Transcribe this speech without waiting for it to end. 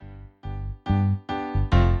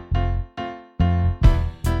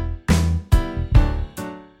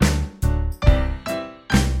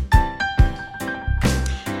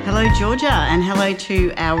Hello, Georgia, and hello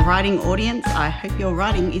to our writing audience. I hope your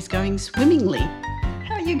writing is going swimmingly.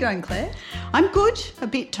 How are you going, Claire? I'm good, a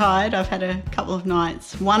bit tired. I've had a couple of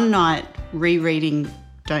nights. One night rereading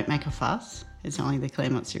Don't Make a Fuss. It's only the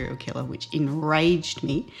Claremont serial killer, which enraged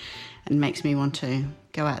me and makes me want to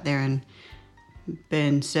go out there and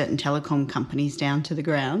burn certain telecom companies down to the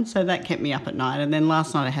ground. So that kept me up at night. And then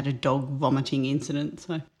last night I had a dog vomiting incident.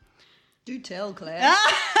 So do tell, Claire.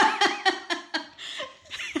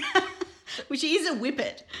 Well, she is a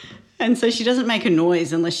whippet, and so she doesn't make a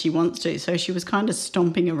noise unless she wants to. So she was kind of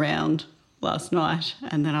stomping around last night,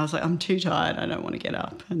 and then I was like, I'm too tired, I don't want to get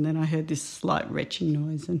up. And then I heard this slight retching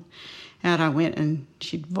noise, and out I went, and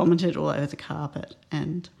she'd vomited all over the carpet,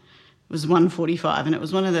 and it was 1:45, and it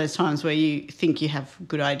was one of those times where you think you have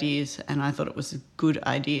good ideas, and I thought it was a good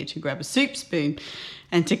idea to grab a soup spoon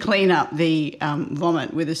and to clean up the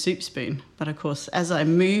vomit with a soup spoon. But, of course, as I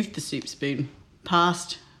moved the soup spoon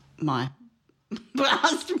past my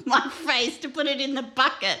face to put it in the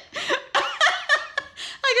bucket,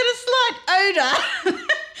 I got a slight odour.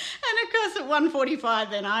 And, of course, at 1:45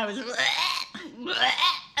 then I was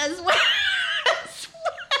as well.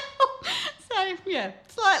 So, yeah,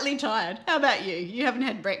 slightly tired. How about you? You haven't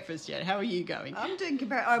had breakfast yet. How are you going?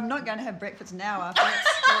 I'm not going to have breakfast now after that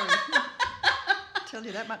story. Tell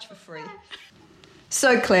you that much for free.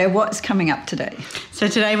 So, Claire, what's coming up today? So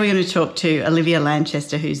today we're going to talk to Olivia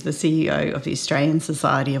Lanchester, who's the CEO of the Australian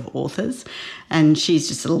Society of Authors, and she's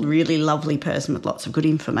just a really lovely person with lots of good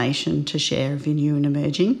information to share of new and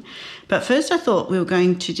emerging. But first I thought we were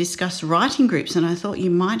going to discuss writing groups, and I thought you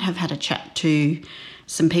might have had a chat to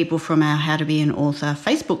some people from our How to Be an Author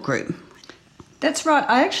Facebook group. That's right.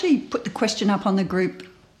 I actually put the question up on the group,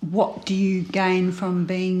 what do you gain from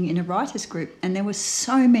being in a writers group? And there were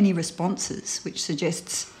so many responses, which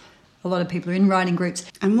suggests a lot of people are in writing groups.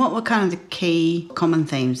 And what were kind of the key common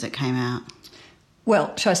themes that came out?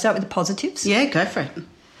 Well, shall I start with the positives? Yeah, go for it.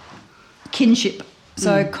 Kinship.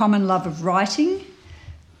 So common love of writing,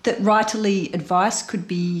 that writerly advice could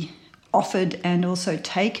be offered and also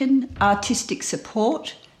taken, artistic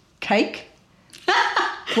support, cake,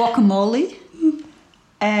 guacamole,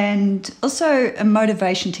 and also a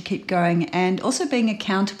motivation to keep going, and also being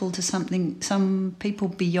accountable to some people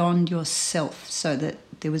beyond yourself, so that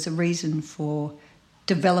there was a reason for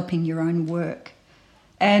developing your own work.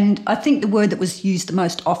 And I think the word that was used the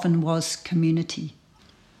most often was community.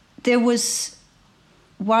 There was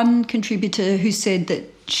one contributor who said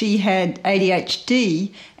that she had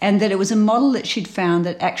ADHD and that it was a model that she'd found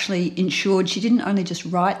that actually ensured she didn't only just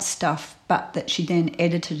write stuff, but that she then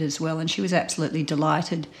edited as well. And she was absolutely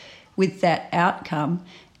delighted with that outcome.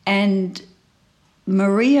 And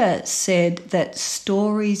Maria said that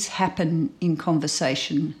stories happen in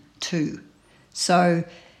conversation too. So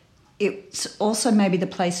it's also maybe the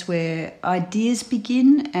place where ideas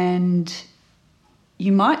begin, and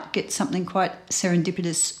you might get something quite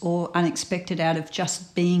serendipitous or unexpected out of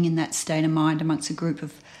just being in that state of mind amongst a group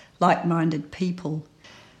of like-minded people.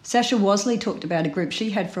 Sasha Wasley talked about a group she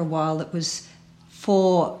had for a while that was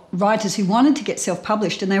for writers who wanted to get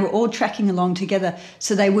self-published, and they were all tracking along together,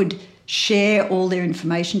 so they would share all their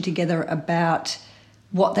information together about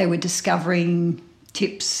what they were discovering,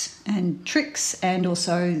 tips and tricks, and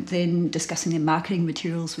also then discussing their marketing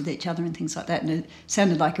materials with each other and things like that. And it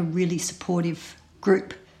sounded like a really supportive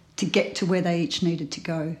group to get to where they each needed to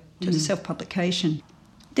go to the self-publication.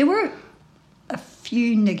 There were a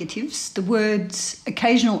few negatives. The words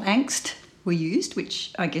occasional angst were used,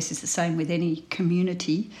 which I guess is the same with any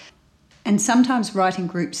community. And sometimes writing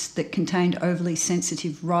groups that contained overly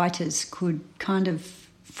sensitive writers could kind of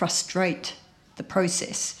frustrate the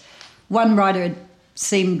process. One writer had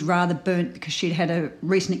seemed rather burnt because she'd had a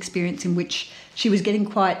recent experience in which she was getting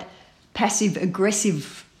quite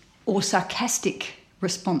passive-aggressive or sarcastic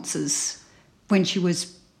responses when she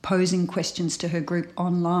was posing questions to her group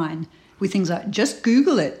online with things like, just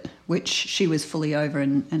Google it, which she was fully over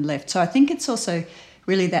and left. So I think it's also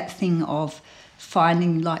really that thing of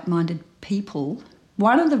finding like-minded people.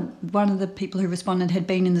 One of the people who responded had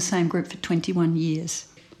been in the same group for 21 years.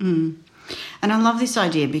 And I love this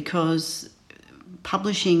idea because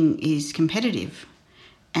publishing is competitive.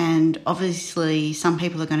 And obviously some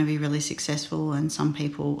people are going to be really successful and some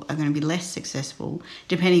people are going to be less successful,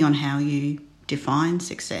 depending on how you define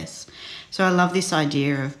success. So I love this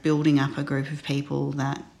idea of building up a group of people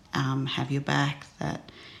that have your back, that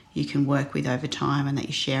you can work with over time, and that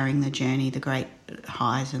you're sharing the journey, the great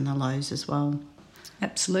highs and the lows as well.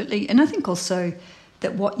 Absolutely. And I think also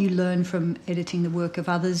that what you learn from editing the work of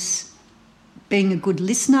others, being a good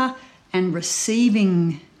listener and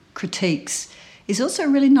receiving critiques, is also a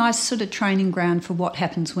really nice sort of training ground for what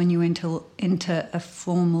happens when you enter a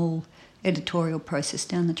formal editorial process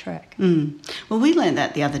down the track. Well, we learned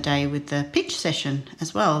that the other day with the pitch session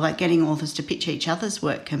as well. Like getting authors to pitch each other's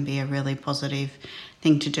work can be a really positive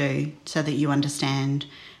thing to do so that you understand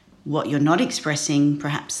what you're not expressing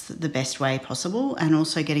perhaps the best way possible, and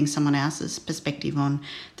also getting someone else's perspective on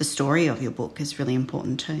the story of your book is really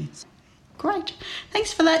important too. Great.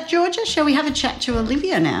 Thanks for that, Georgia. Shall we have a chat to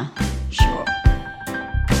Olivia now? Sure.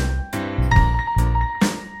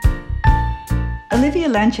 Olivia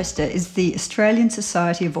Lanchester is the Australian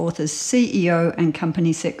Society of Authors CEO and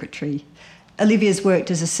Company Secretary. Olivia's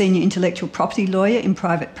worked as a senior intellectual property lawyer in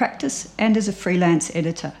private practice and as a freelance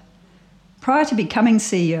editor. Prior to becoming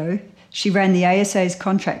CEO, she ran the ASA's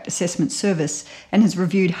contract assessment service and has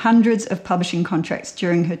reviewed hundreds of publishing contracts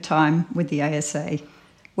during her time with the ASA.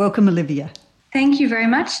 Welcome, Olivia. Thank you very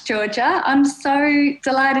much, Georgia. I'm so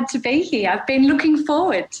delighted to be here. I've been looking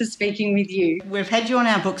forward to speaking with you. We've had you on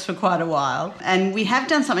our books for quite a while, and we have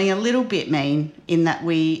done something a little bit mean in that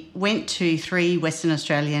we went to 3 Western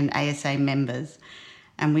Australian ASA members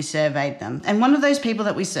and we surveyed them. And one of those people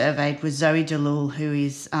that we surveyed was Zoe Delul, who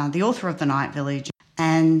is the author of The Night Village.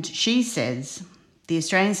 And she says, the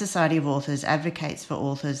Australian Society of Authors advocates for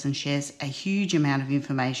authors and shares a huge amount of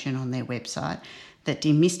information on their website that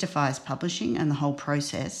demystifies publishing and the whole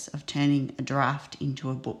process of turning a draft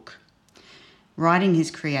into a book. Writing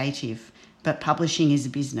is creative, but publishing is a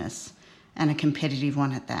business, and a competitive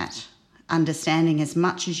one at that. Understanding as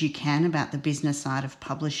much as you can about the business side of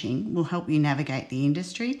publishing will help you navigate the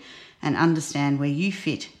industry and understand where you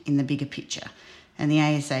fit in the bigger picture. And the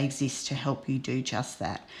ASA exists to help you do just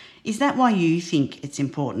that. Is that why you think it's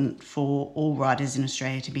important for all writers in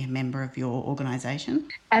Australia to be a member of your organisation?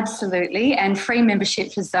 Absolutely, and free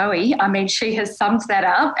membership for Zoe. I mean, she has summed that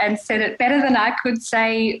up and said it better than I could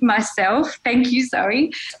say myself. Thank you,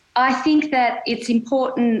 Zoe. I think that it's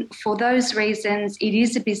important for those reasons. It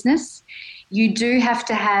is a business. You do have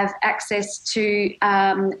to have access to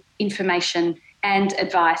information and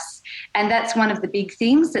advice. And that's one of the big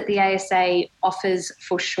things that the ASA offers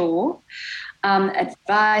for sure.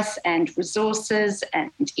 Advice and resources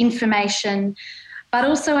and information. But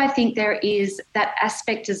also I think there is that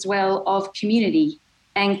aspect as well of community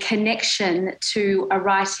and connection to a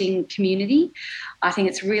writing community. I think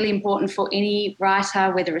it's really important for any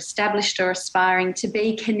writer, whether established or aspiring, to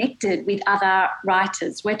be connected with other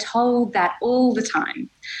writers. We're told that all the time.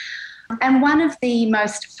 And one of the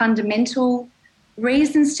most fundamental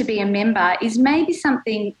reasons to be a member is maybe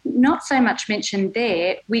something not so much mentioned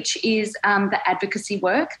there, which is the advocacy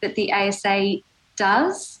work that the ASA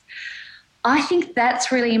does. I think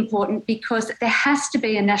that's really important because there has to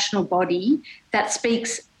be a national body that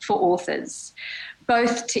speaks for authors,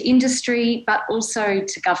 both to industry but also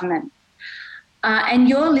to government. And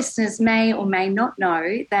your listeners may or may not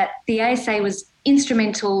know that the ASA was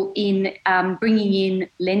instrumental in bringing in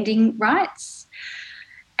lending rights.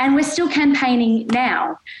 And we're still campaigning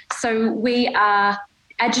now. So we are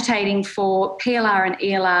agitating for PLR and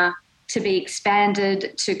ELR to be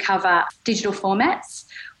expanded to cover digital formats,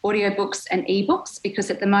 audiobooks and ebooks, because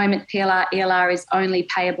at the moment PLR, ELR is only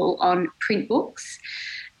payable on print books.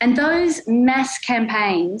 And those mass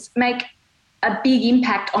campaigns make a big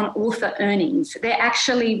impact on author earnings. They're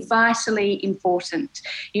actually vitally important.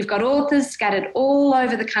 You've got authors scattered all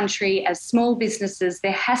over the country as small businesses.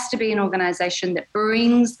 There has to be an organisation that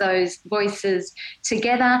brings those voices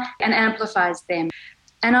together and amplifies them.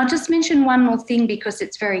 And I'll just mention one more thing because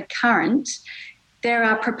it's very current. There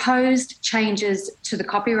are proposed changes to the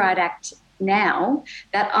Copyright Act now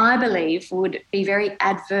that I believe would be very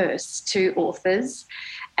adverse to authors.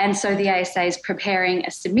 And so the ASA is preparing a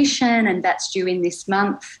submission, and that's due in this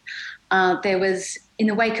month. There was, in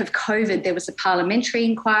the wake of COVID, there was a parliamentary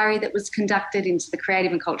inquiry that was conducted into the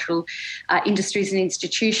creative and cultural industries and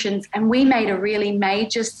institutions, and we made a really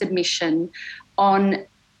major submission on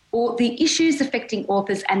all the issues affecting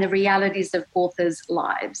authors and the realities of authors'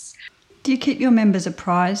 lives. Do you keep your members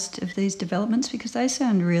apprised of these developments? Because they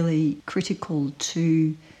sound really critical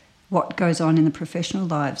to what goes on in the professional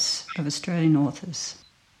lives of Australian authors.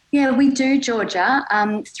 Yeah, we do, Georgia.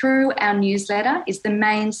 Through our newsletter is the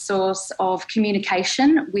main source of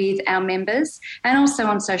communication with our members and also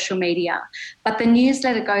on social media. But the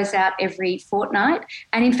newsletter goes out every fortnight.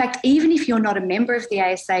 And in fact, even if you're not a member of the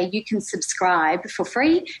ASA, you can subscribe for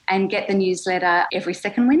free and get the newsletter every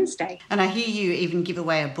second Wednesday. And I hear you even give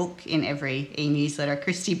away a book in every e-newsletter.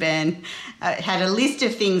 Christy Byrne had a list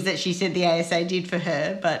of things that she said the ASA did for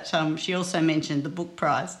her, but she also mentioned the book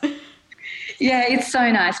prize. Yeah, it's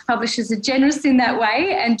so nice. Publishers are generous in that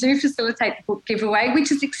way and do facilitate the book giveaway,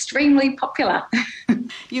 which is extremely popular.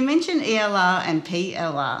 You mentioned ELR and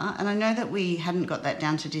PLR, and I know that we hadn't got that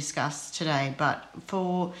down to discuss today, but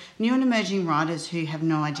for new and emerging writers who have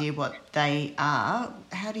no idea what they are,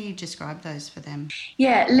 how do you describe those for them?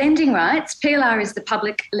 Yeah, lending rights. PLR is the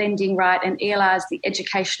public lending right and ELR is the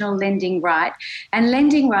educational lending right. And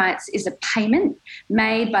lending rights is a payment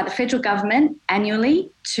made by the federal government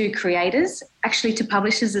annually to creators, actually to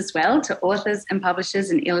publishers as well, to authors and publishers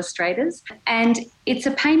and illustrators. And it's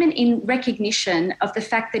a payment in recognition of the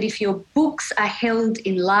fact that if your books are held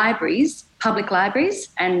in libraries, public libraries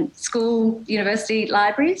and school, university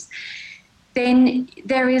libraries, then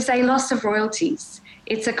there is a loss of royalties.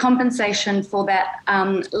 It's a compensation for that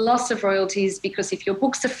loss of royalties, because if your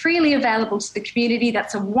books are freely available to the community,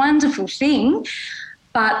 that's a wonderful thing,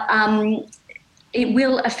 but it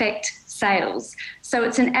will affect sales. So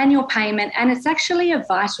it's an annual payment, and it's actually a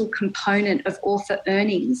vital component of author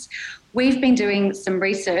earnings. We've been doing some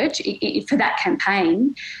research for that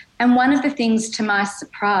campaign, and one of the things, to my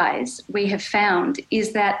surprise, we have found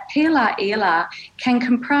is that PLR ELR can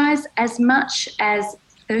comprise as much as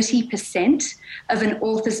 30% of an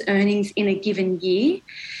author's earnings in a given year.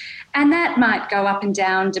 And that might go up and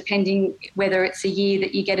down depending whether it's a year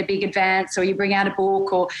that you get a big advance or you bring out a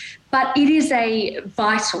book, but it is a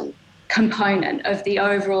vital component of the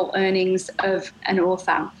overall earnings of an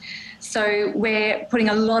author. So we're putting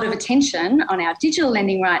a lot of attention on our digital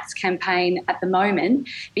lending rights campaign at the moment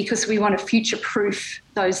because we want to future-proof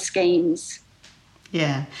those schemes.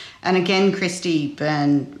 Yeah. And again, Christy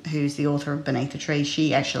Byrne, who's the author of Beneath the Tree,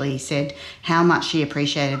 she actually said how much she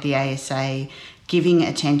appreciated the ASA giving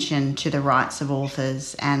attention to the rights of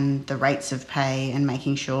authors and the rates of pay and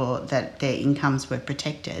making sure that their incomes were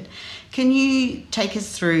protected. Can you take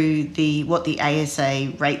us through what the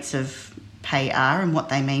ASA rates of pay are and what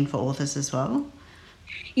they mean for authors as well?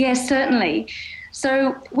 Yes, certainly.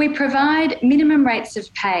 So we provide minimum rates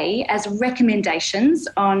of pay as recommendations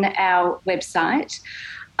on our website.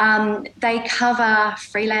 They cover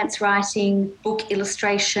freelance writing, book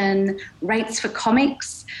illustration, rates for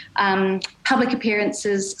comics, public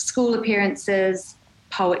appearances, school appearances,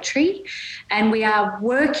 poetry, and we are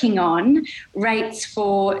working on rates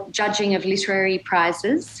for judging of literary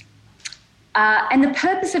prizes. And the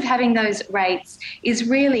purpose of having those rates is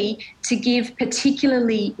really to give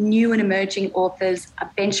particularly new and emerging authors a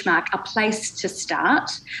benchmark, a place to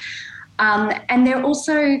start. And they're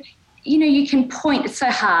also, you can point, it's so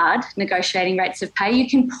hard negotiating rates of pay, you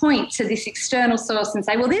can point to this external source and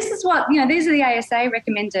say, well, this is what, these are the ASA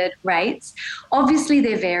recommended rates. Obviously,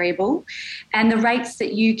 they're variable, and the rates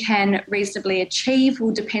that you can reasonably achieve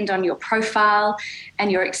will depend on your profile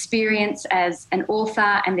and your experience as an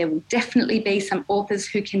author, and there will definitely be some authors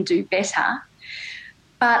who can do better.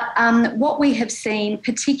 But what we have seen,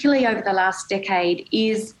 particularly over the last decade,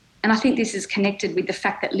 is, and I think this is connected with the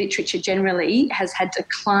fact that literature generally has had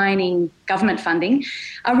declining government funding,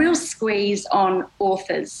 a real squeeze on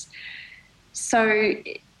authors. So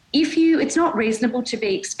it's not reasonable to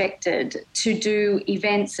be expected to do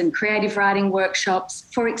events and creative writing workshops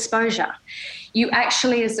for exposure. You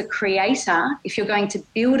actually, as a creator, if you're going to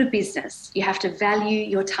build a business, you have to value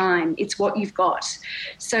your time. It's what you've got.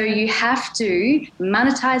 So you have to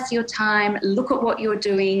monetize your time, look at what you're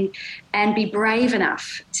doing, and be brave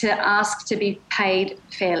enough to ask to be paid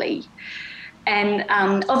fairly. And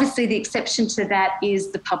obviously the exception to that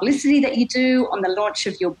is the publicity that you do on the launch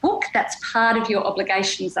of your book. That's part of your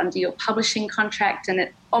obligations under your publishing contract, and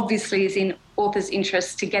it obviously is in authors'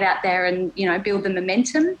 interest to get out there and, build the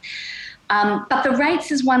momentum. But the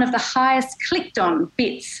rates is one of the highest clicked on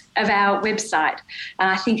bits of our website. And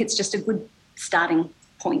I think it's just a good starting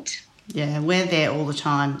point. Yeah, we're there all the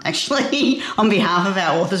time. Actually, on behalf of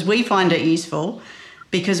our authors, we find it useful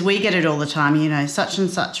because we get it all the time, such and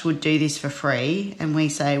such would do this for free. And we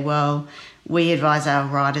say, well, we advise our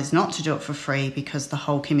writers not to do it for free because the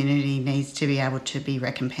whole community needs to be able to be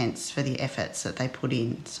recompensed for the efforts that they put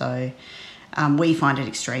in. So we find it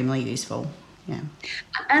extremely useful. Yeah.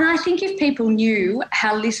 And I think if people knew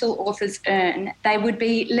how little authors earn, they would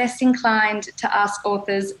be less inclined to ask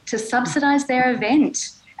authors to subsidise their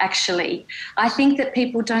event, actually. I think that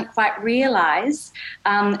people don't quite realise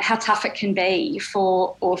how tough it can be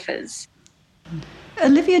for authors.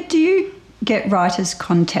 Olivia, do you get writers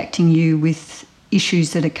contacting you with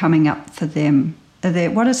issues that are coming up for them?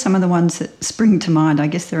 What are some of the ones that spring to mind? I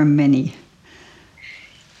guess there are many.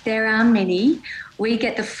 There are many. We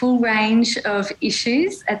get the full range of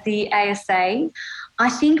issues at the ASA. I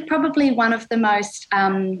think probably one of the most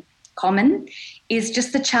common is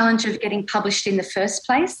just the challenge of getting published in the first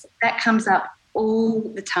place. That comes up all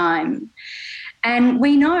the time. And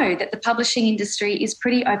we know that the publishing industry is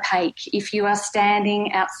pretty opaque if you are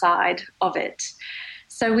standing outside of it.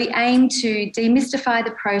 So we aim to demystify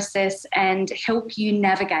the process and help you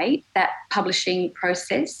navigate that publishing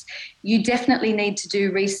process. You definitely need to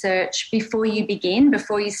do research before you begin,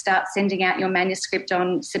 before you start sending out your manuscript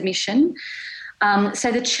on submission.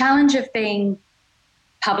 So the challenge of being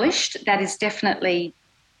published, that is definitely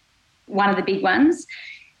one of the big ones.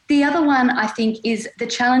 The other one, I think, is the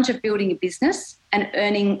challenge of building a business and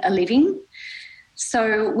earning a living.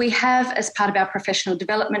 So we have, as part of our professional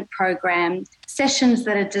development program, sessions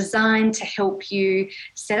that are designed to help you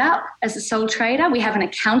set up as a sole trader. We have an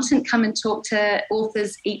accountant come and talk to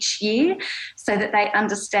authors each year so that they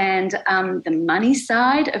understand the money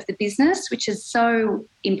side of the business, which is so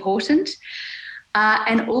important,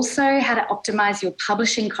 and also how to optimise your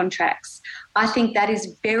publishing contracts. I think that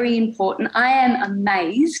is very important. I am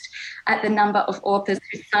amazed at the number of authors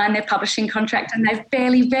who sign their publishing contract and they've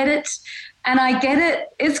barely read it. And I get it.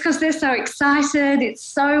 It's because they're so excited. It's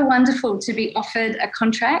so wonderful to be offered a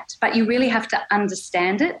contract, but you really have to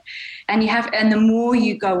understand it. And the more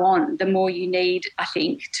you go on, the more you need, I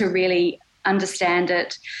think, to really understand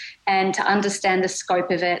it and to understand the scope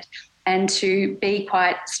of it and to be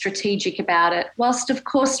quite strategic about it, whilst, of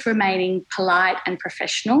course, remaining polite and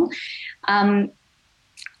professional. And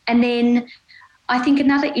then I think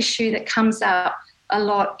another issue that comes up a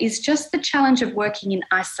lot is just the challenge of working in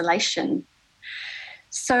isolation.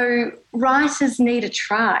 So writers need a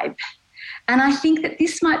tribe. And I think that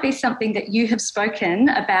this might be something that you have spoken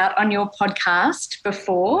about on your podcast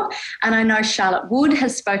before. And I know Charlotte Wood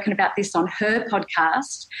has spoken about this on her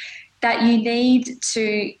podcast, that you need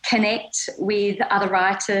to connect with other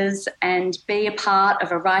writers and be a part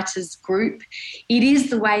of a writers group. It is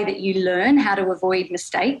the way that you learn how to avoid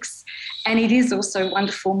mistakes. And it is also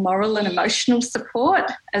wonderful moral and emotional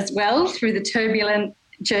support as well through the turbulent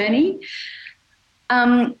journey.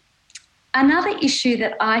 Another issue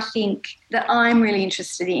that I think that I'm really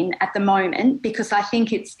interested in at the moment, because I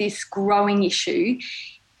think it's this growing issue,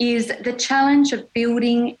 is the challenge of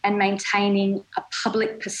building and maintaining a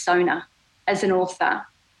public persona as an author.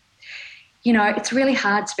 You know, it's really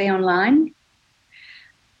hard to be online,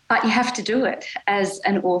 but you have to do it as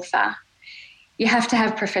an author. You have to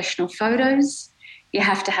have professional photos. You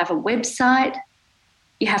have to have a website.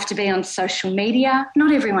 You have to be on social media.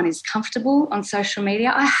 Not everyone is comfortable on social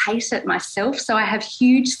media. I hate it myself, so I have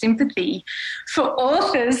huge sympathy for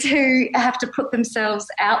authors who have to put themselves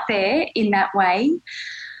out there in that way.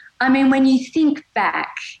 I mean, when you think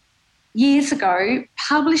back, years ago,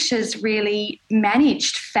 publishers really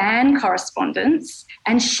managed fan correspondence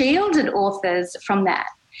and shielded authors from that.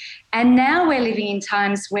 And now we're living in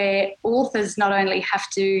times where authors not only have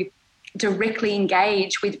to directly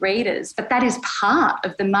engage with readers, but that is part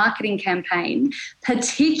of the marketing campaign,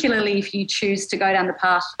 particularly if you choose to go down the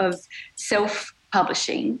path of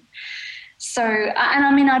self-publishing. So, and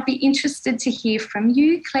I mean, I'd be interested to hear from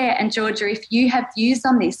you, Claire and Georgia, if you have views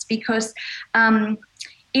on this, because it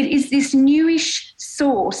is this newish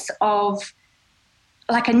source of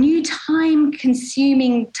like a new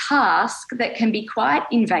time-consuming task that can be quite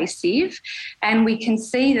invasive, and we can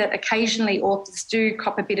see that occasionally authors do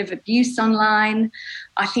cop a bit of abuse online.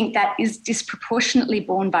 I think that is disproportionately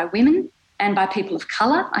borne by women and by people of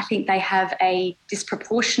colour. I think they have a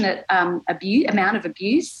disproportionate amount of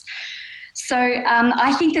abuse. So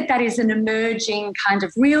I think that is an emerging kind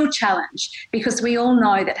of real challenge, because we all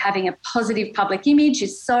know that having a positive public image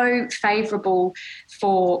is so favourable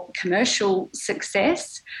for commercial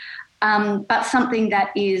success, but something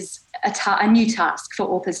that is a new task for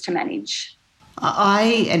authors to manage.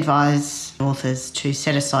 I advise authors to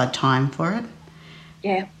set aside time for it.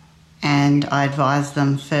 Yeah. And I advise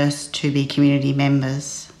them first to be community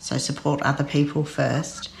members, so support other people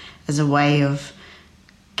first as a way of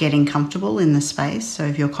getting comfortable in the space. So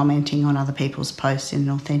if you're commenting on other people's posts in an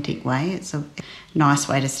authentic way, it's a nice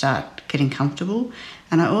way to start getting comfortable.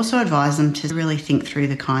 And I also advise them to really think through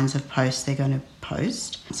the kinds of posts they're going to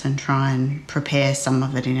post and try and prepare some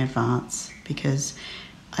of it in advance, because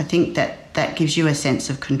I think that gives you a sense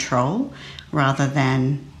of control rather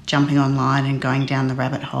than jumping online and going down the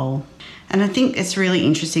rabbit hole. And I think it's really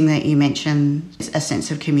interesting that you mention a sense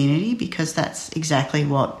of community, because that's exactly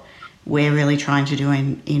what we're really trying to do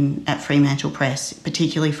at Fremantle Press,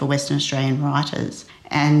 particularly for Western Australian writers.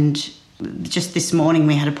 And just this morning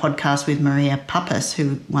we had a podcast with Maria Pappas,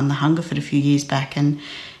 who won the Hungerford a few years back, and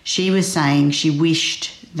she was saying she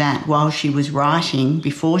wished that while she was writing,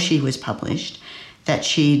 before she was published, that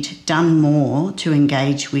she'd done more to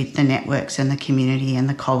engage with the networks and the community and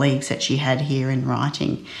the colleagues that she had here in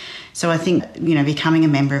writing. So I think, becoming a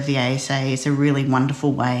member of the ASA is a really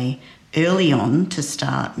wonderful way early on to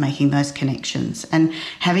start making those connections. And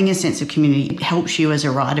having a sense of community helps you as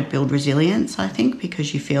a writer build resilience, I think,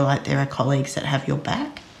 because you feel like there are colleagues that have your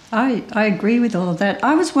back. I agree with all of that.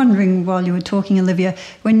 I was wondering while you were talking, Olivia,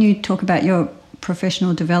 when you talk about your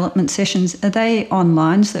professional development sessions, are they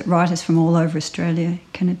online so that writers from all over Australia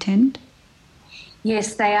can attend?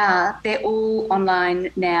 Yes, they are. They're all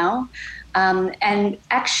online now. And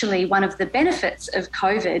actually, one of the benefits of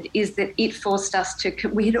COVID is that it forced us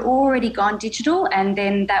we had already gone digital, and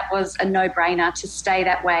then that was a no-brainer to stay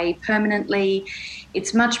that way permanently.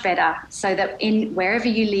 It's much better so that wherever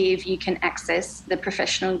you live, you can access the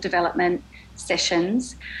professional development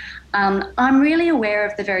sessions. I'm really aware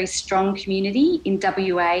of the very strong community in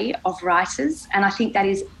WA of writers, and I think that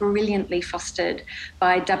is brilliantly fostered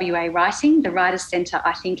by WA Writing. The Writers' Centre,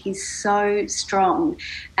 I think, is so strong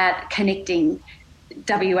at connecting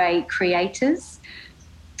WA creators.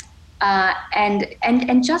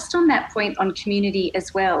 And just on that point on community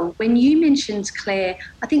as well, when you mentioned, Claire,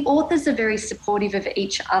 I think authors are very supportive of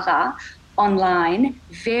each other online,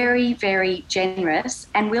 very, very generous,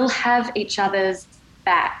 and will have each other's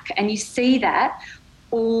back, and you see that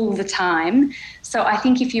all the time. So I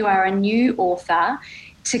think if you are a new author,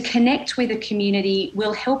 to connect with a community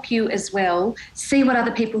will help you as well see what other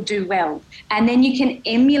people do well, and then you can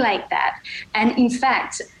emulate that. And in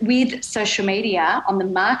fact, with social media on the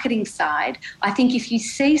marketing side, I think if you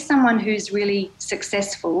see someone who's really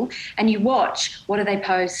successful and you watch what do they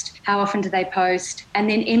post, how often do they post, and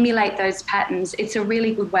then emulate those patterns, it's a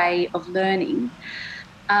really good way of learning.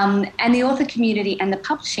 And the author community and the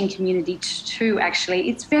publishing community too, actually,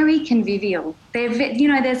 it's very convivial.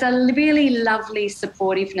 There's a really lovely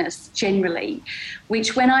supportiveness generally,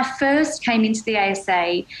 which when I first came into the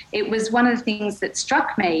ASA, it was one of the things that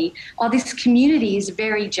struck me. This community is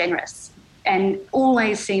very generous and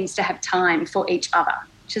always seems to have time for each other,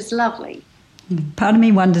 which is lovely. Part of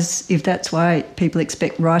me wonders if that's why people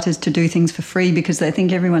expect writers to do things for free, because they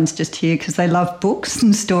think everyone's just here because they love books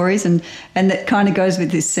and stories, and that kind of goes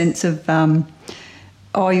with this sense of,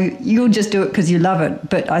 you'll just do it because you love it.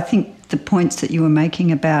 But I think the points that you were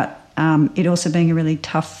making about it also being a really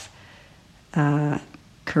tough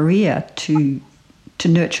career to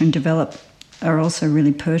nurture and develop are also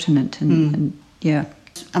really pertinent. And yeah.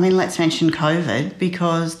 I mean, let's mention COVID,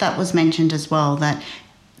 because that was mentioned as well, that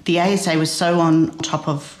the ASA was so on top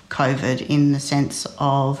of COVID in the sense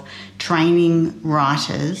of training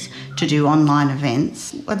writers to do online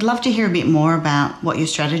events. I'd love to hear a bit more about what your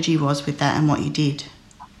strategy was with that and what you did.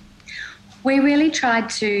 We really tried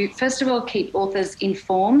to, first of all, keep authors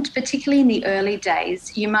informed, particularly in the early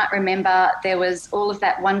days. You might remember there was all of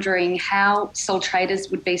that wondering how sole traders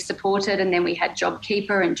would be supported, and then we had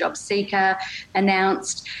JobKeeper and JobSeeker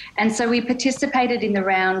announced. And so we participated in the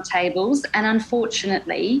round tables, and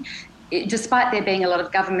unfortunately, despite there being a lot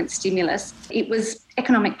of government stimulus, it was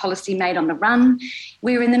economic policy made on the run.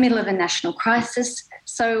 We were in the middle of a national crisis.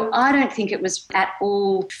 So I don't think it was at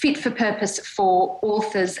all fit for purpose for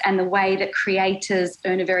authors and the way that creators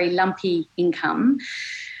earn a very lumpy income.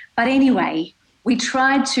 But anyway, we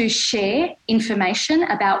tried to share information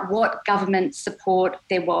about what government support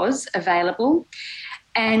there was available.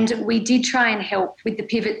 And we did try and help with the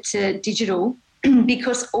pivot to digital,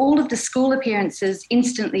 because all of the school appearances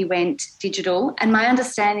instantly went digital. And my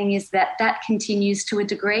understanding is that that continues to a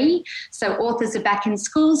degree. So authors are back in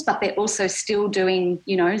schools, but they're also still doing,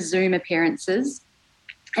 Zoom appearances.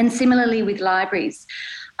 And similarly with libraries.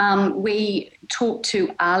 We talked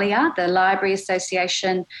to ALIA, the Library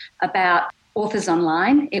Association, about Authors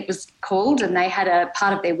Online, it was called, and they had a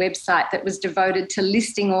part of their website that was devoted to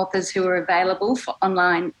listing authors who were available for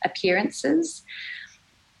online appearances.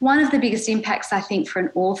 One of the biggest impacts, I think, for an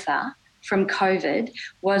author from COVID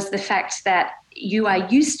was the fact that you are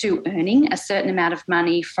used to earning a certain amount of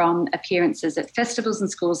money from appearances at festivals and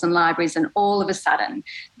schools and libraries, and all of a sudden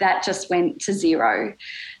that just went to zero.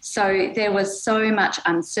 So there was so much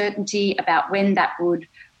uncertainty about when that would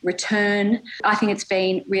return. I think it's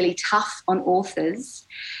been really tough on authors.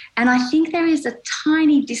 And I think there is a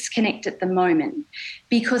tiny disconnect at the moment,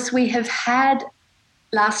 because we have had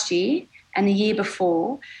last year and the year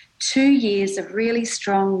before 2 years of really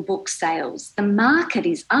strong book sales. The market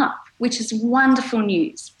is up, which is wonderful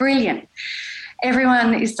news, brilliant.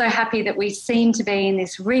 Everyone is so happy that we seem to be in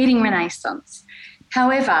this reading renaissance.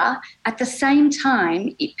 However, at the same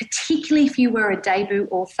time, particularly if you were a debut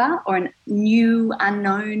author or a new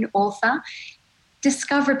unknown author,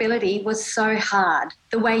 discoverability was so hard.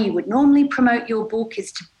 The way you would normally promote your book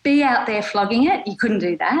is to be out there flogging it. You couldn't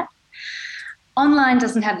do that. Online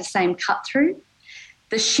doesn't have the same cut-through.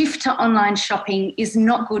 The shift to online shopping is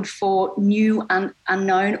not good for new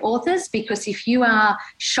unknown authors, because if you are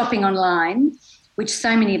shopping online, which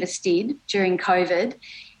so many of us did during COVID,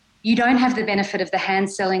 you don't have the benefit of the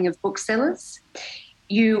hand selling of booksellers.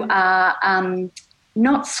 You are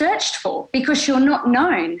not searched for because you're not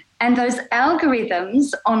known. And those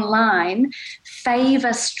algorithms online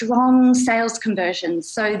favour strong sales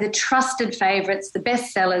conversions, so the trusted favourites, the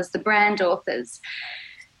bestsellers, the brand authors.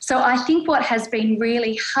 So I think what has been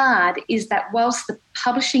really hard is that whilst the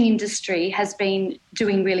publishing industry has been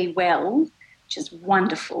doing really well, which is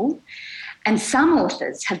wonderful, and some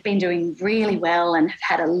authors have been doing really well and have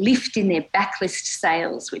had a lift in their backlist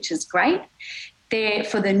sales, which is great,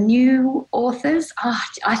 for the new authors,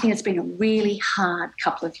 I think it's been a really hard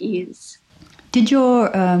couple of years. Did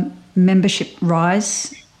your membership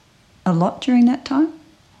rise a lot during that time?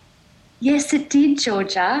 Yes, it did,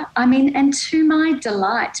 Georgia. I mean, and to my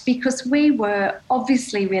delight, because we were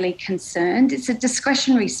obviously really concerned. It's a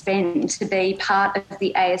discretionary spend to be part of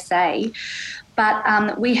the ASA,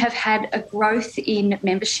 but we have had a growth in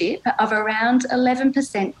membership of around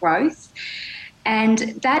 11% growth, and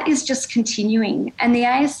that is just continuing. And the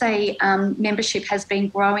ASA membership has been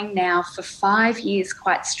growing now for 5 years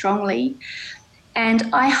quite strongly. And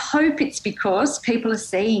I hope it's because people are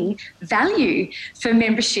seeing value for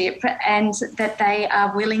membership and that they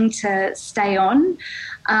are willing to stay on.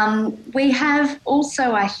 We have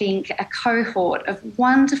also, I think, a cohort of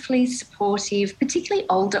wonderfully supportive, particularly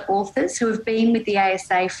older authors who have been with the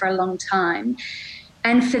ASA for a long time.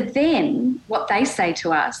 And for them, what they say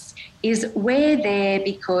to us is, we're there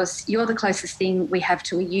because you're the closest thing we have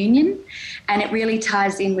to a union, and it really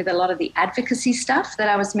ties in with a lot of the advocacy stuff that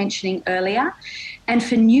I was mentioning earlier. And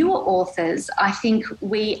for newer authors, I think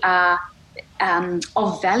we are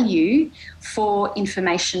of value for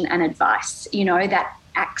information and advice, that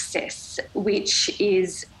access, which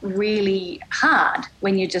is really hard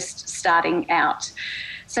when you're just starting out.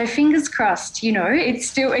 So fingers crossed,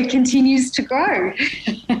 it continues to grow.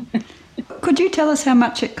 Could you tell us how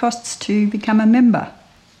much it costs to become a member?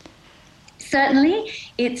 Certainly.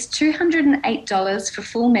 It's $208 for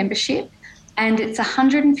full membership, and it's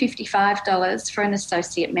 $155 for an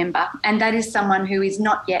associate member. And that is someone who is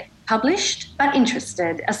not yet published but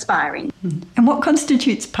interested, aspiring. And what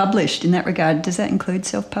constitutes published in that regard? Does that include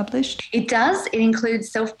self-published? It does. It includes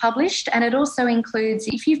self-published, and it also includes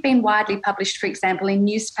if you've been widely published, for example, in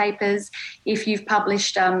newspapers, if you've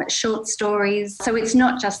published short stories. So it's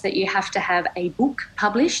not just that you have to have a book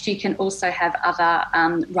published, you can also have other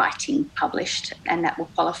writing published, and that will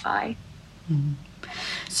qualify. Mm.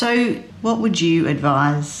 So what would you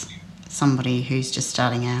advise somebody who's just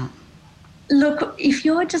starting out? Look, if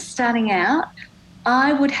you're just starting out,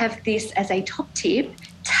 I would have this as a top tip: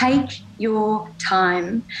 take your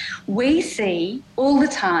time. We see all the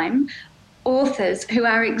time authors who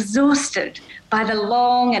are exhausted by the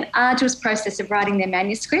long and arduous process of writing their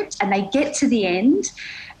manuscript, and they get to the end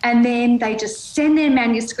and then they just send their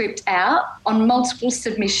manuscript out on multiple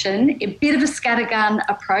submission, a bit of a scattergun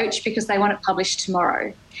approach because they want it published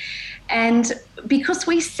tomorrow. And because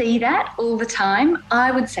we see that all the time,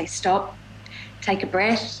 I would say stop, take a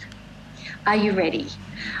breath. Are you ready?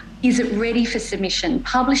 Is it ready for submission?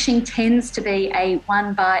 Publishing tends to be a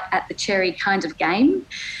one bite at the cherry kind of game.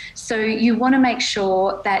 So you want to make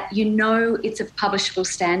sure that it's a publishable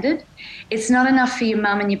standard. It's not enough for your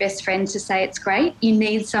mum and your best friend to say it's great. You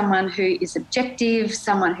need someone who is objective,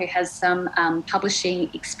 someone who has some publishing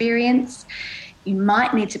experience. You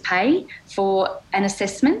might need to pay for an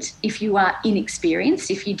assessment if you are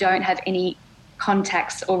inexperienced, if you don't have any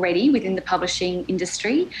contacts already within the publishing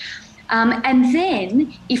industry. And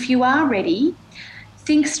then, if you are ready,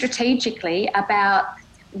 think strategically about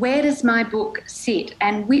where does my book sit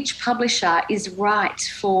and which publisher is right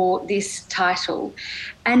for this title,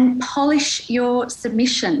 and polish your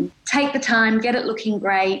submission. Take the time, get it looking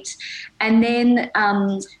great, and then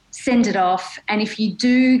send it off. And if you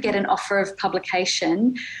do get an offer of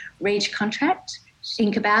publication, read your contract.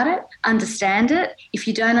 Think about it, understand it. If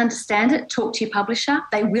you don't understand it, talk to your publisher.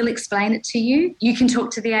 They will explain it to you. You can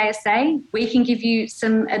talk to the ASA. We can give you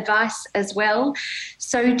some advice as well.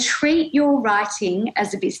 So treat your writing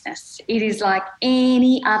as a business. It is like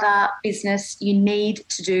any other business. You need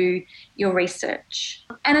to do your research.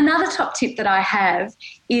 And another top tip that I have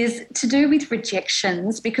is to do with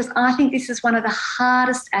rejections, because I think this is one of the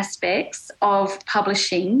hardest aspects of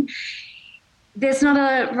publishing. there's not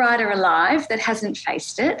a writer alive that hasn't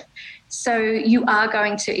faced it. So you are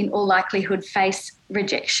going to, in all likelihood, face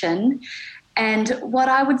rejection. And what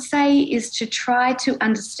I would say is to try to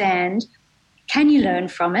understand, can you learn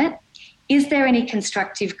from it? Is there any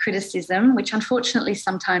constructive criticism, which unfortunately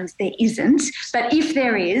sometimes there isn't, but if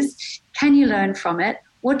there is, can you learn from it?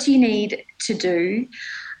 What do you need to do?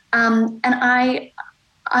 And I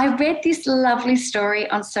read this lovely story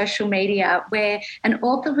on social media where an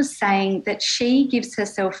author was saying that she gives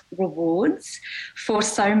herself rewards for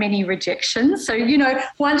so many rejections. So,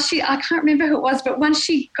 once I can't remember who it was, but once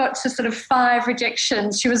she got to sort of 5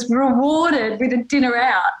 rejections, she was rewarded with a dinner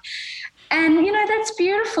out. And, that's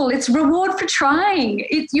beautiful. It's reward for trying.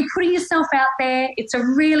 You're putting yourself out there. It's a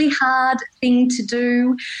really hard thing to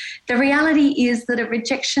do. The reality is that a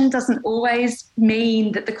rejection doesn't always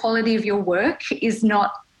mean that the quality of your work is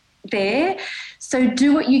not there. So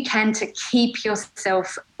do what you can to keep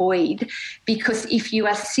yourself buoyed, because if you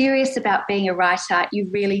are serious about being a writer, you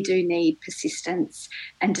really do need persistence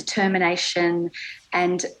and determination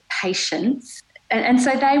and patience. And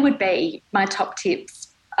so they would be my top tips.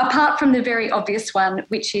 Apart from the very obvious one,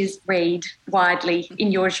 which is read widely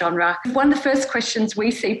in your genre. One of the first questions we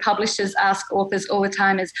see publishers ask authors all the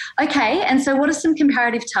time is, okay, and so what are some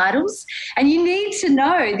comparative titles? And you need to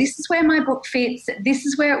know, this is where my book fits, this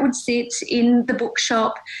is where it would sit in the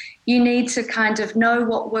bookshop. You need to kind of know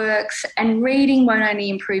what works, and reading won't only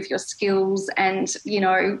improve your skills and,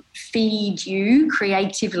 feed you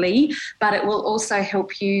creatively, but it will also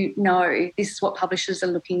help you know this is what publishers are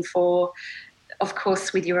looking for, of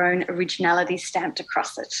course, with your own originality stamped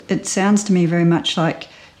across it. It sounds to me very much like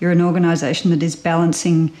you're an organisation that is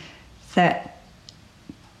balancing that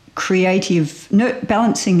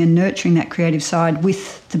balancing and nurturing that creative side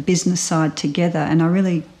with the business side together, and I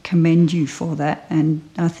really commend you for that. And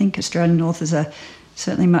I think Australian authors are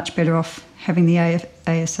certainly much better off having the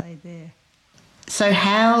ASA there. So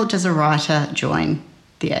how does a writer join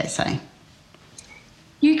the ASA?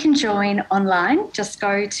 You can join online. Just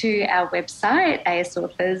go to our website,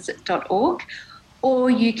 asauthors.org,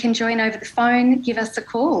 or you can join over the phone, give us a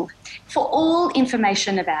call. For all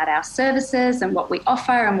information about our services and what we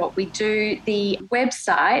offer and what we do, the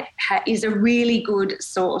website is a really good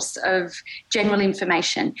source of general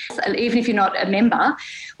information. Even if you're not a member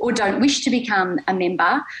or don't wish to become a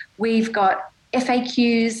member, we've got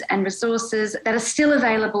FAQs and resources that are still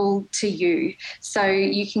available to you. So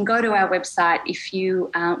you can go to our website if you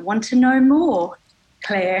want to know more,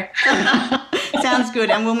 Claire. Sounds good.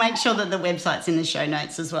 And we'll make sure that the website's in the show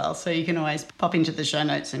notes as well, so you can always pop into the show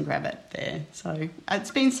notes and grab it there. So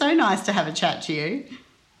it's been so nice to have a chat to you.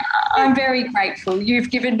 I'm very grateful.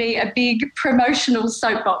 You've given me a big promotional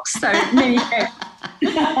soapbox, so many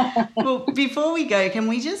thanks. Well, before we go, can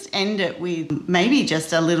we just end it with maybe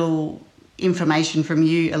just a little information from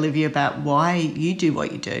you, Olivia, about why you do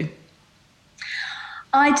what you do?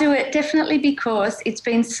 I do it definitely because it's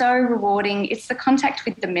been so rewarding. It's the contact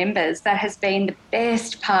with the members that has been the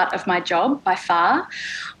best part of my job by far.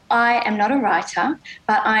 I am not a writer,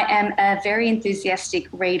 but I am a very enthusiastic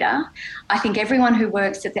reader. I think everyone who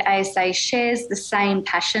works at the ASA shares the same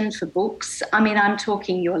passion for books. I mean, I'm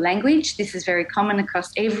talking your language. This is very common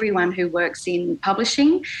across everyone who works in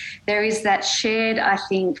publishing. There is that shared, I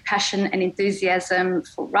think, passion and enthusiasm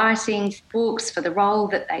for writing, for books, for the role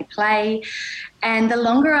that they play. And the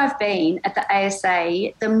longer I've been at the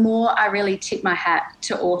ASA, the more I really tip my hat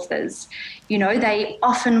to authors. They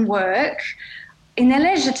often work in their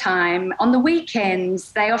leisure time, on the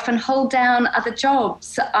weekends. They often hold down other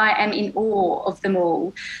jobs. I am in awe of them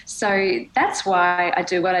all. So that's why I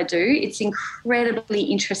do what I do. It's incredibly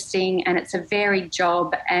interesting and it's a varied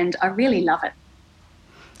job and I really love it.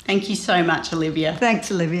 Thank you so much, Olivia.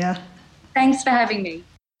 Thanks, Olivia. Thanks for having me.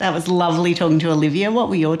 That was lovely talking to Olivia. What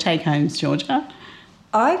were your take-homes, Georgia?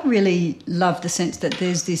 I really love the sense that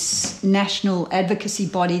there's this national advocacy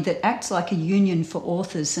body that acts like a union for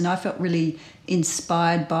authors, and I felt really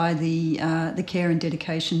inspired by the care and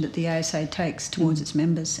dedication that the ASA takes towards its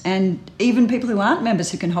members, and even people who aren't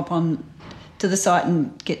members who can hop on to the site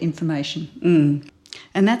and get information.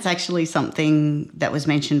 And that's actually something that was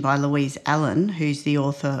mentioned by Louise Allen, who's the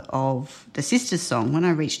author of The Sisters Song. When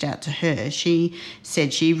I reached out to her, she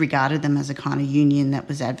said she regarded them as a kind of union that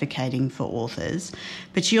was advocating for authors.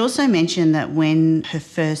 But she also mentioned that when her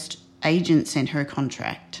first agent sent her a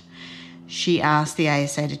contract, she asked the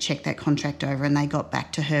ASA to check that contract over and they got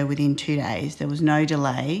back to her within 2 days. There was no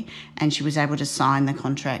delay and she was able to sign the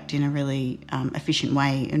contract in a really efficient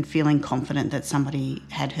way and feeling confident that somebody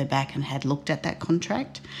had her back and had looked at that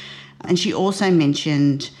contract. And she also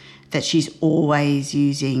mentioned that she's always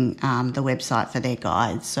using the website for their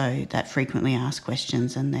guides, so that frequently asked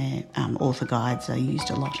questions and their author guides are used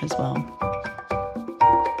a lot as well.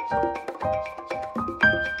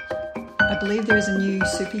 I believe there is a new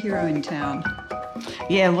superhero in town.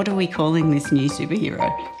 Yeah, what are we calling this new superhero?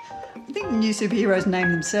 I think the new superheroes name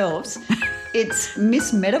themselves. It's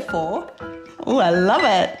Miss Metaphor. Oh, I love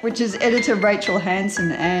it. Which is editor Rachel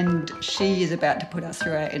Hansen, and she is about to put us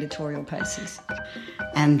through our editorial paces.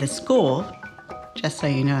 And the score, just so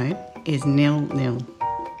you know, is 0-0.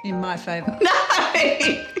 In my favour. No!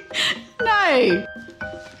 No! I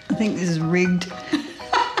think this is rigged.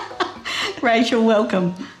 Rachel,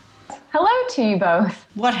 welcome. Hello to you both.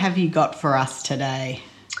 What have you got for us today?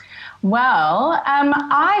 Well,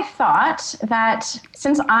 I thought that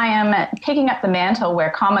since I am picking up the mantle where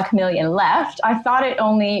Comma Chameleon left, I thought it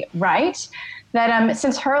only right that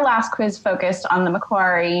since her last quiz focused on the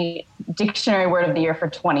Macquarie Dictionary Word of the Year for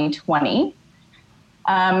 2020,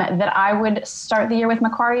 that I would start the year with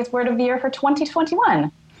Macquarie's Word of the Year for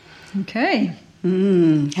 2021. Okay.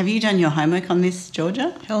 Have you done your homework on this,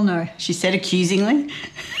 Georgia? Hell no. She said accusingly.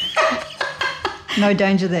 No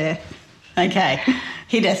danger there. Okay,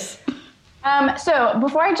 hit us. So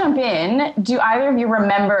before I jump in, do either of you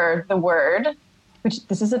remember the word, which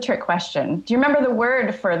this is a trick question. Do you remember the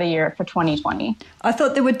word for the year for 2020? I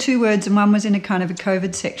thought there were two words, and one was in a kind of a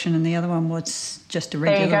COVID section and the other one was just a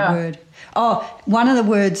regular word. Oh, one of the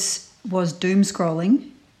words was doom scrolling.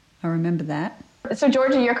 I remember that. So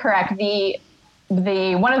Georgia, you're correct. The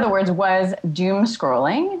one of the words was doom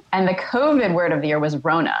scrolling, and the COVID word of the year was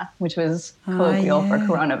Rona, which was colloquial for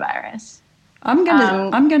coronavirus. I'm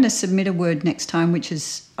going to submit a word next time, which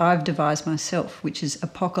is I've devised myself, which is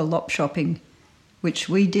apocalypse-shopping, which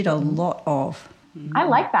we did a lot of. I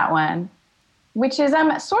like that one, which is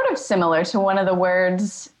sort of similar to one of the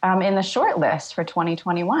words in the short list for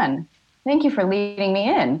 2021. Thank you for leading me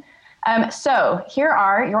in. So here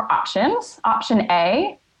are your options. Option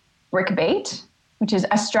A, brickbait, which is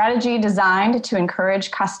a strategy designed to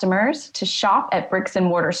encourage customers to shop at bricks and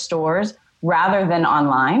mortar stores rather than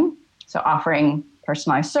online. So offering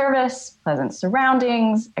personalized service, pleasant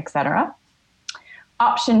surroundings, etc.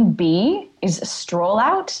 Option B is stroll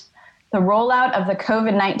out, the rollout of the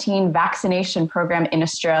COVID-19 vaccination program in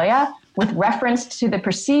Australia with reference to the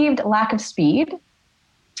perceived lack of speed.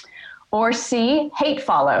 Or C, hate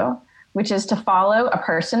follow, which is to follow a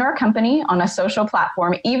person or a company on a social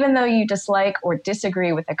platform even though you dislike or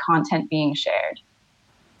disagree with the content being shared.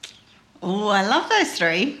 Oh, I love those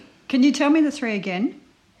three. Can you tell me the three again?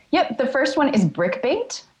 Yep, the first one is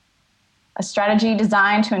brickbait, a strategy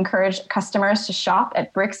designed to encourage customers to shop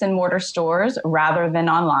at bricks and mortar stores rather than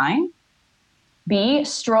online. B,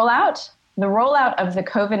 stroll out, the rollout of the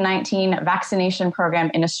COVID-19 vaccination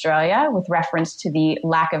program in Australia with reference to the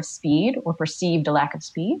lack of speed or perceived lack of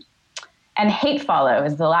speed. And hate follow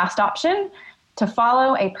is the last option, to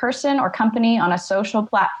follow a person or company on a social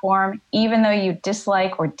platform even though you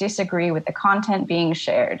dislike or disagree with the content being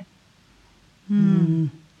shared.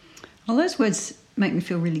 Well, those words make me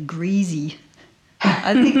feel really greasy.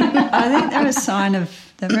 I think they're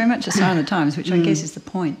very much a sign of the times, which I guess is the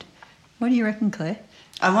point. What do you reckon, Claire?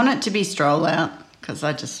 I want it to be stroll out because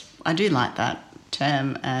I do like that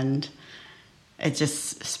term, and it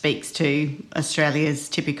just speaks to Australia's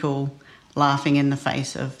typical laughing in the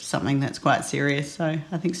face of something that's quite serious. So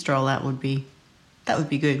I think stroll out would be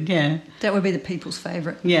good. Yeah, that would be the people's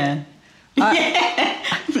favourite. Yeah.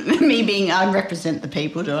 Me being, I represent the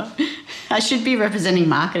people, do I? I should be representing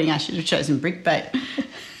marketing. I should have chosen brickbait.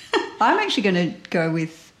 I'm actually going to go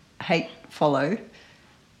with hate follow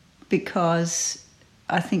because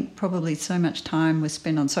I think probably so much time was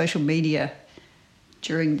spent on social media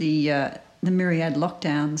during the myriad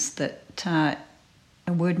lockdowns that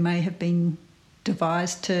a word may have been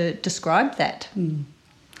devised to describe that. All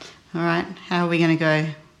right, how are we going to go?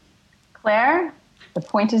 Claire, the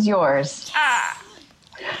point is yours.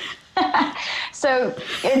 So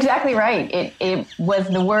you're exactly right. It was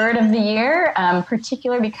the word of the year,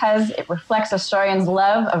 particularly because it reflects Australians'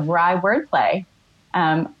 love of wry wordplay.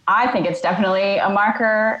 I think it's definitely a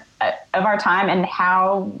marker of our time and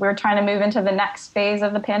how we're trying to move into the next phase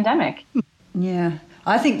of the pandemic. Yeah,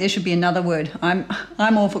 I think there should be another word.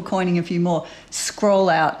 I'm all for coining a few more. Scroll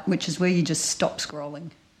out, which is where you just stop scrolling.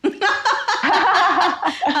 I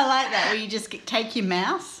like that, where you just take your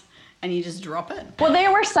mouse and you just drop it. Well,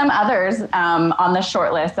 there were some others on the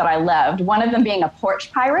short list that I loved. One of them being a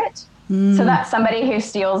porch pirate. So that's somebody who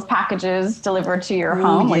steals packages delivered to your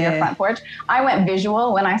home or your front porch. I went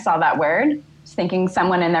visual when I saw that word, thinking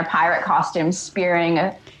someone in their pirate costume spearing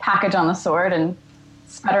a package on the sword and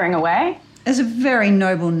sputtering away. It's a very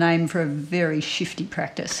noble name for a very shifty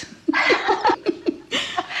practice.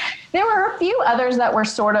 There were a few others that were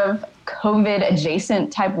sort of COVID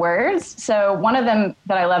adjacent type words. So one of them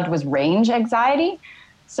that I loved was range anxiety.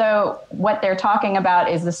 So what they're talking about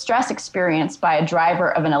is the stress experienced by a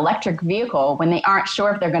driver of an electric vehicle when they aren't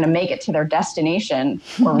sure if they're going to make it to their destination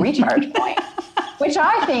or recharge point, which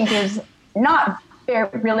I think is not very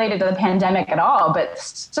related to the pandemic at all, but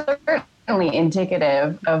certainly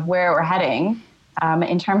indicative of where we're heading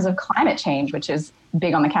in terms of climate change, which is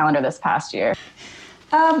big on the calendar this past year.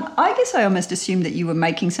 I guess I almost assumed that you were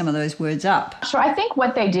making some of those words up. Sure. I think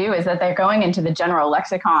what they do is that they're going into the general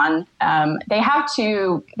lexicon. They have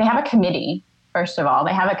a committee, first of all.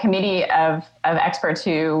 They have a committee of experts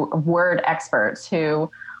word experts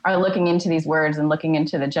who are looking into these words and looking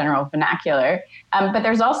into the general vernacular. But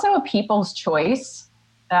there's also a People's Choice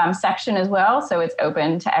section as well. So it's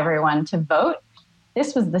open to everyone to vote.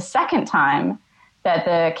 This was the second time that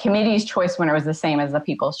the committee's choice winner was the same as the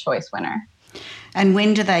People's Choice winner. And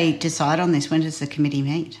when do they decide on this? When does the committee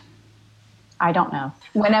meet? I don't know.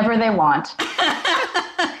 Whenever they want.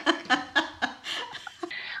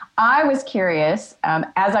 I was curious,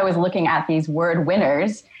 as I was looking at these word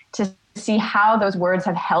winners, to see how those words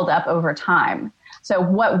have held up over time. So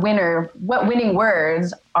what winning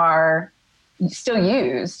words are still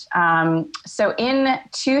used? So in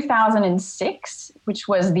 2006, which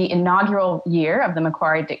was the inaugural year of the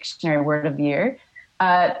Macquarie Dictionary Word of the Year,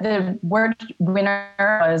 the word winner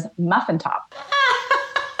was muffin top.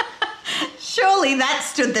 Surely that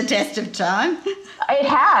stood the test of time. It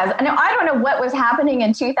has. Now, I don't know what was happening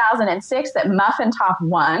in 2006 that muffin top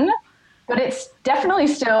won, but it's definitely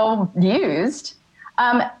still used.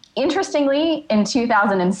 Interestingly, in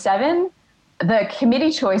 2007, the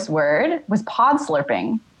committee choice word was pod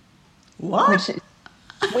slurping. What?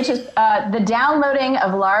 Which is the downloading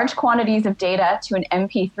of large quantities of data to an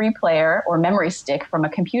MP3 player or memory stick from a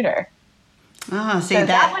computer. Oh, see, so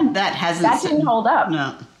that hasn't... That didn't hold up.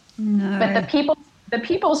 No. But the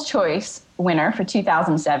People's Choice winner for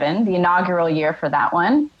 2007, the inaugural year for that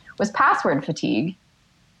one, was password fatigue,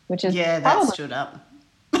 which is that stood up.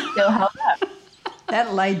 Still held up.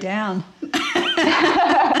 That lay down.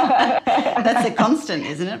 That's a constant,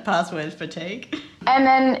 isn't it? Password fatigue. And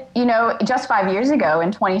then, just 5 years ago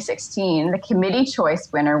in 2016, the committee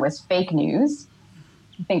choice winner was fake news.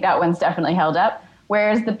 I think that one's definitely held up.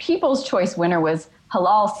 Whereas the People's Choice winner was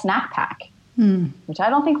halal snack pack, which I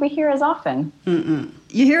don't think we hear as often. Mm-mm.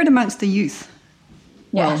 You hear it amongst the youth.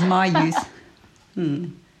 Yes. Well, my youth.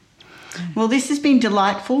 Well, this has been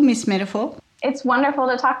delightful, Miss Metaphor. It's wonderful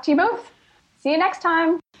to talk to you both. See you next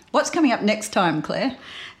time. What's coming up next time, Claire?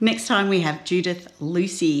 Next time we have Judith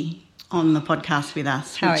Lucy on the podcast with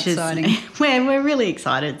us. How exciting. We're really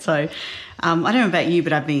excited. So I don't know about you,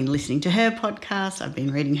 but I've been listening to her podcast. I've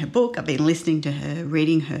been reading her book. I've been listening to her,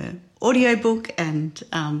 reading her audiobook, and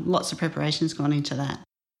lots of preparation's gone into that.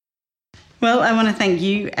 Well, I want to thank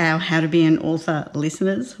you, our How to Be an Author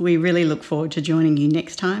listeners. We really look forward to joining you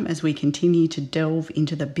next time as we continue to delve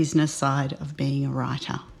into the business side of being a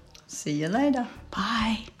writer. See you later.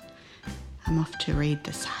 Bye. I'm off to read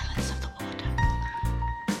The Silence of the Water.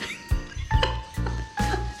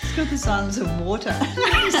 It's got the silence of water.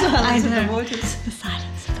 The silence of the waters. The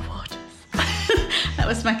Silence of the Waters. That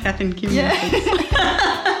was my Kath and Kim. Yeah.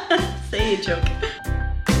 See you, Chook.